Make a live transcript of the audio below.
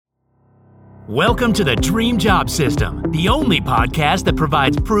Welcome to the Dream Job System, the only podcast that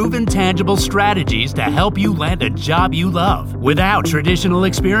provides proven, tangible strategies to help you land a job you love without traditional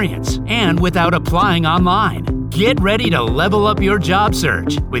experience and without applying online. Get ready to level up your job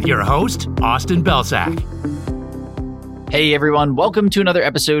search with your host, Austin Belsak. Hey everyone, welcome to another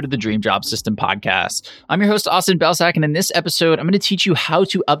episode of the Dream Job System podcast. I'm your host, Austin Belsak, and in this episode, I'm going to teach you how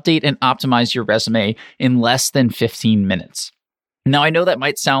to update and optimize your resume in less than 15 minutes. Now, I know that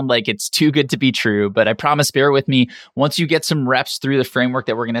might sound like it's too good to be true, but I promise, bear with me. Once you get some reps through the framework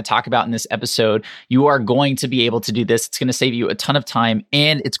that we're going to talk about in this episode, you are going to be able to do this. It's going to save you a ton of time,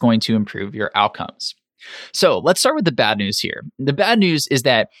 and it's going to improve your outcomes. So let's start with the bad news here. The bad news is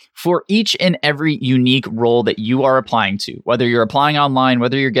that for each and every unique role that you are applying to, whether you're applying online,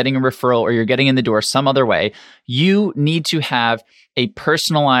 whether you're getting a referral, or you're getting in the door some other way, you need to have a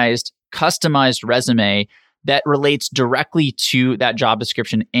personalized, customized resume that relates directly to that job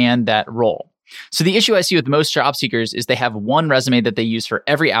description and that role. So the issue I see with most job seekers is they have one resume that they use for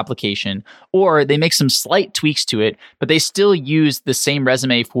every application, or they make some slight tweaks to it, but they still use the same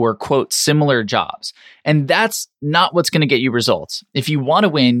resume for, quote, similar jobs. And that's not what's going to get you results. If you want to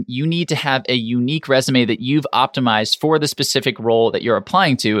win, you need to have a unique resume that you've optimized for the specific role that you're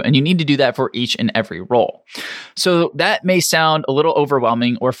applying to, and you need to do that for each and every role. So that may sound a little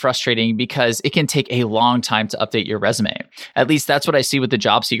overwhelming or frustrating because it can take a long time to update your resume. At least that's what I see with the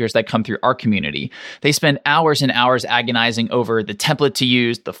job seekers that come through our community. They spend hours and hours agonizing over the template to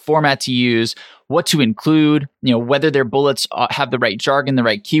use, the format to use, what to include, whether their bullets have the right jargon, the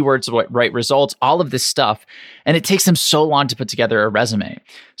right keywords, the right results, all of this stuff. And it takes them so long to put together a resume.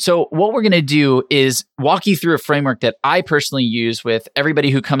 So what we're going to do is walk you through a framework that I personally use with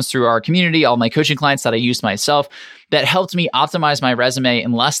everybody who comes through our community, all my coaching clients that I use myself, that helped me optimize my resume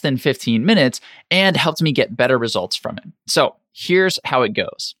in less than 15 minutes and helped me get better results from it. So here's how it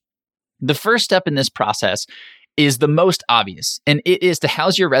goes. The first step in this process is the most obvious, and it is to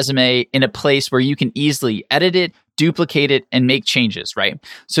house your resume in a place where you can easily edit it, duplicate it, and make changes, right?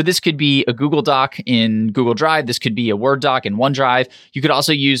 So this could be a Google Doc in Google Drive. This could be a Word doc in OneDrive. You could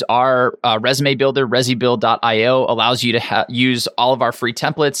also use our resume builder, ResiBuild.io, allows you to use all of our free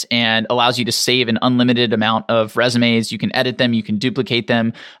templates and allows you to save an unlimited amount of resumes. You can edit them, you can duplicate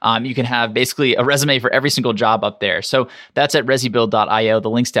them. You can have basically a resume for every single job up there. So that's at ResiBuild.io. The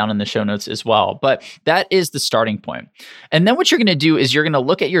link's down in the show notes as well. But that is the starting point. And then what you're going to do is you're going to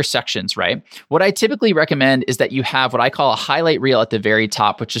look at your sections, right? What I typically recommend is that you have what I call a highlight reel at the very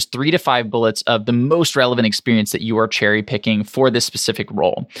top, which is 3 to 5 bullets of the most relevant experience that you are cherry picking for this specific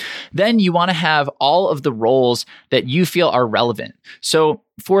role. Then you want to have all of the roles that you feel are relevant. So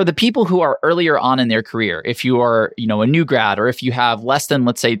for the people who are earlier on in their career, if you are, a new grad, or if you have less than,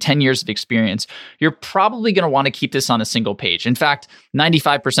 let's say, 10 years of experience, you're probably going to want to keep this on a single page. In fact,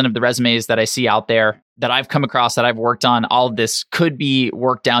 95% of the resumes that I see out there that I've come across, that I've worked on, all of this could be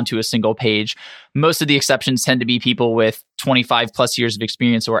worked down to a single page. Most of the exceptions tend to be people with 25 plus years of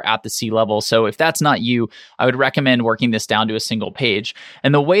experience or at the C level. So if that's not you, I would recommend working this down to a single page.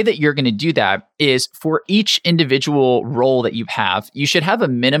 And the way that you're going to do that is for each individual role that you have, you should have a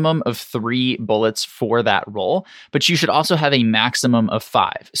minimum of 3 bullets for that role, but you should also have a maximum of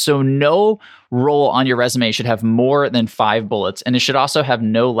 5. So no role on your resume should have more than 5 bullets, and it should also have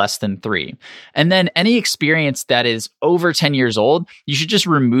no less than 3. And then any experience that is over 10 years old, you should just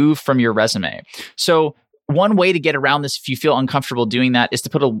remove from your resume. So one way to get around this, if you feel uncomfortable doing that, is to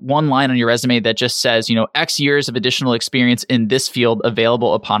put one line on your resume that just says, X years of additional experience in this field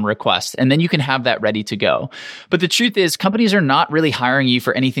available upon request. And then you can have that ready to go. But the truth is, companies are not really hiring you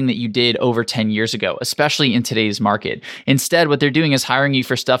for anything that you did over 10 years ago, especially in today's market. Instead, what they're doing is hiring you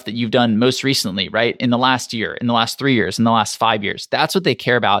for stuff that you've done most recently, right? In the last year, in the last 3 years, in the last 5 years. That's what they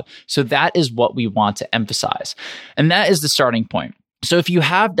care about. So that is what we want to emphasize. And that is the starting point. So if you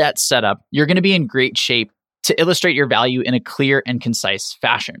have that set up, you're going to be in great shape to illustrate your value in a clear and concise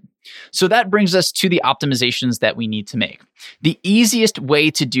fashion. So that brings us to the optimizations that we need to make. The easiest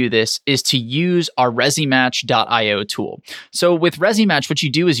way to do this is to use our ResiMatch.io tool. So with ResiMatch, what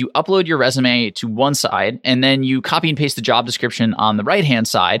you do is you upload your resume to one side, and then you copy and paste the job description on the right-hand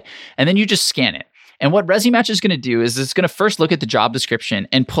side, and then you just scan it. And what ResiMatch is going to do is it's going to first look at the job description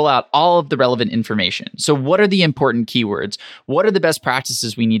and pull out all of the relevant information. So what are the important keywords? What are the best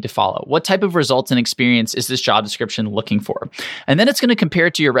practices we need to follow? What type of results and experience is this job description looking for? And then it's going to compare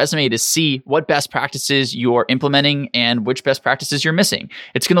it to your resume to see what best practices you're implementing and which best practices you're missing.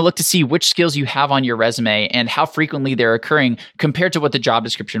 It's going to look to see which skills you have on your resume and how frequently they're occurring compared to what the job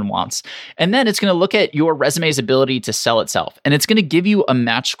description wants. And then it's going to look at your resume's ability to sell itself. And it's going to give you a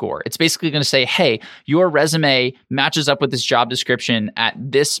match score. It's basically going to say, hey, your resume matches up with this job description at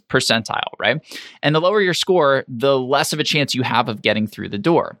this percentile, right? And the lower your score, the less of a chance you have of getting through the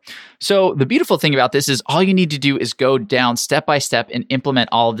door. So the beautiful thing about this is all you need to do is go down step by step and implement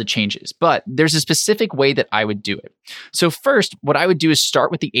all of the changes. But there's a specific way that I would do it. So first, what I would do is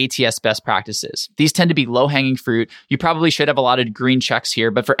start with the ATS best practices. These tend to be low-hanging fruit. You probably should have a lot of green checks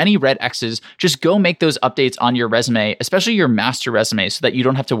here, but for any red X's, just go make those updates on your resume, especially your master resume, so that you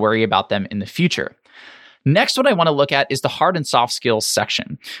don't have to worry about them in the future. Next, what I want to look at is the hard and soft skills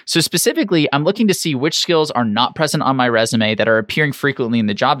section. So specifically, I'm looking to see which skills are not present on my resume that are appearing frequently in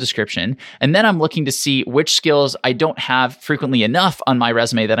the job description. And then I'm looking to see which skills I don't have frequently enough on my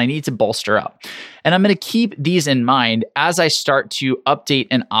resume that I need to bolster up. And I'm going to keep these in mind as I start to update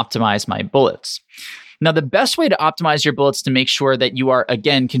and optimize my bullets. Now, the best way to optimize your bullets to make sure that you are,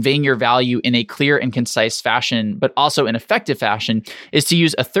 again, conveying your value in a clear and concise fashion, but also an effective fashion, is to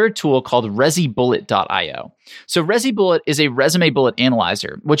use a third tool called ResiBullet.io. So ResiBullet is a resume bullet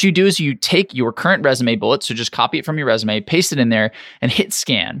analyzer. What you do is you take your current resume bullet, so just copy it from your resume, paste it in there, and hit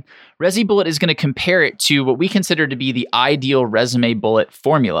scan. ResiBullet is going to compare it to what we consider to be the ideal resume bullet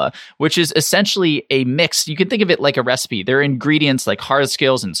formula, which is essentially a mix. You can think of it like a recipe. There are ingredients like hard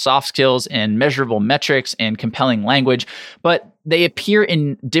skills and soft skills and measurable metrics and compelling language, but they appear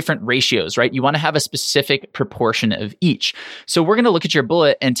in different ratios, right? You want to have a specific proportion of each. So we're going to look at your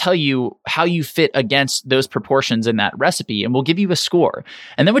bullet and tell you how you fit against those proportions in that recipe, and we'll give you a score.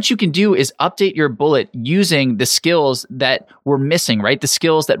 And then what you can do is update your bullet using the skills that were missing, right? The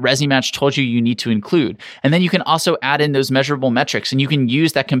skills that ResiMatch told you need to include. And then you can also add in those measurable metrics, and you can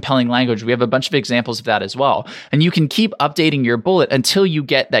use that compelling language. We have a bunch of examples of that as well. And you can keep updating your bullet until you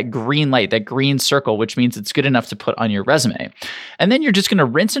get that green light, that green circle, which means it's good enough to put on your resume. And then you're just going to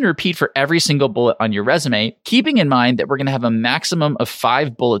rinse and repeat for every single bullet on your resume, keeping in mind that we're going to have a maximum of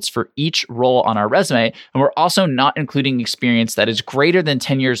 5 bullets for each role on our resume. And we're also not including experience that is greater than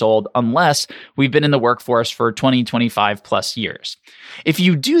 10 years old unless we've been in the workforce for 20, 25 plus years. If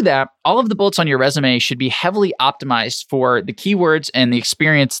you do that, all of the bullets on your resume should be heavily optimized for the keywords and the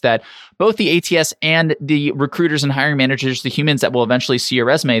experience that both the ATS and the recruiters and hiring managers, the humans that will eventually see your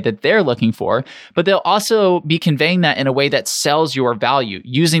resume, that they're looking for. But they'll also be conveying that in a way that sells your value,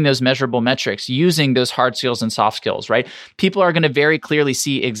 using those measurable metrics, using those hard skills and soft skills, right? People are going to very clearly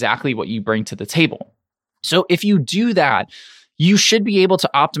see exactly what you bring to the table. So if you do that, you should be able to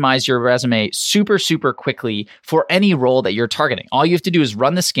optimize your resume super, super quickly for any role that you're targeting. All you have to do is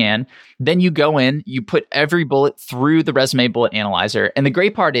run the scan. Then you go in, you put every bullet through the resume bullet analyzer. And the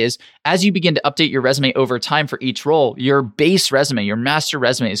great part is, as you begin to update your resume over time for each role, your base resume, your master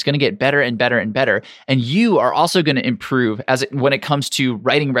resume is going to get better and better and better. And you are also going to improve when it comes to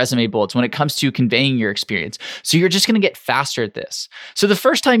writing resume bullets, when it comes to conveying your experience. So you're just going to get faster at this. So the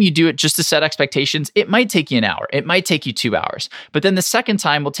first time you do it, just to set expectations, it might take you an hour. It might take you 2 hours. But then the second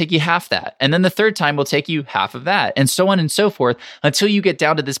time will take you half that. And then the third time will take you half of that, and so on and so forth, until you get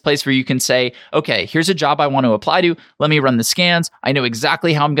down to this place where you can say, okay, here's a job I want to apply to. Let me run the scans. I know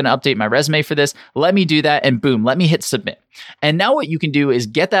exactly how I'm going to update my resume for this. Let me do that. And boom, let me hit submit. And now what you can do is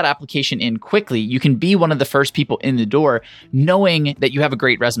get that application in quickly. You can be one of the first people in the door, knowing that you have a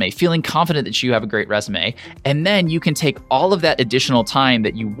great resume, feeling confident that you have a great resume. And then you can take all of that additional time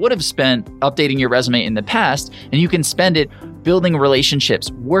that you would have spent updating your resume in the past, and you can spend it building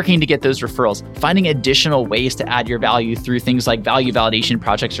relationships, working to get those referrals, finding additional ways to add your value through things like value validation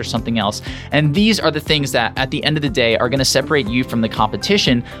projects or something else. And these are the things that at the end of the day are going to separate you from the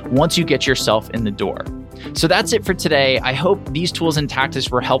competition once you get yourself in the door. So that's it for today. I hope these tools and tactics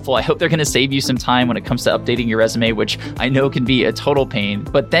were helpful. I hope they're going to save you some time when it comes to updating your resume, which I know can be a total pain.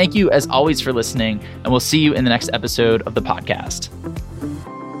 But thank you as always for listening, and we'll see you in the next episode of the podcast.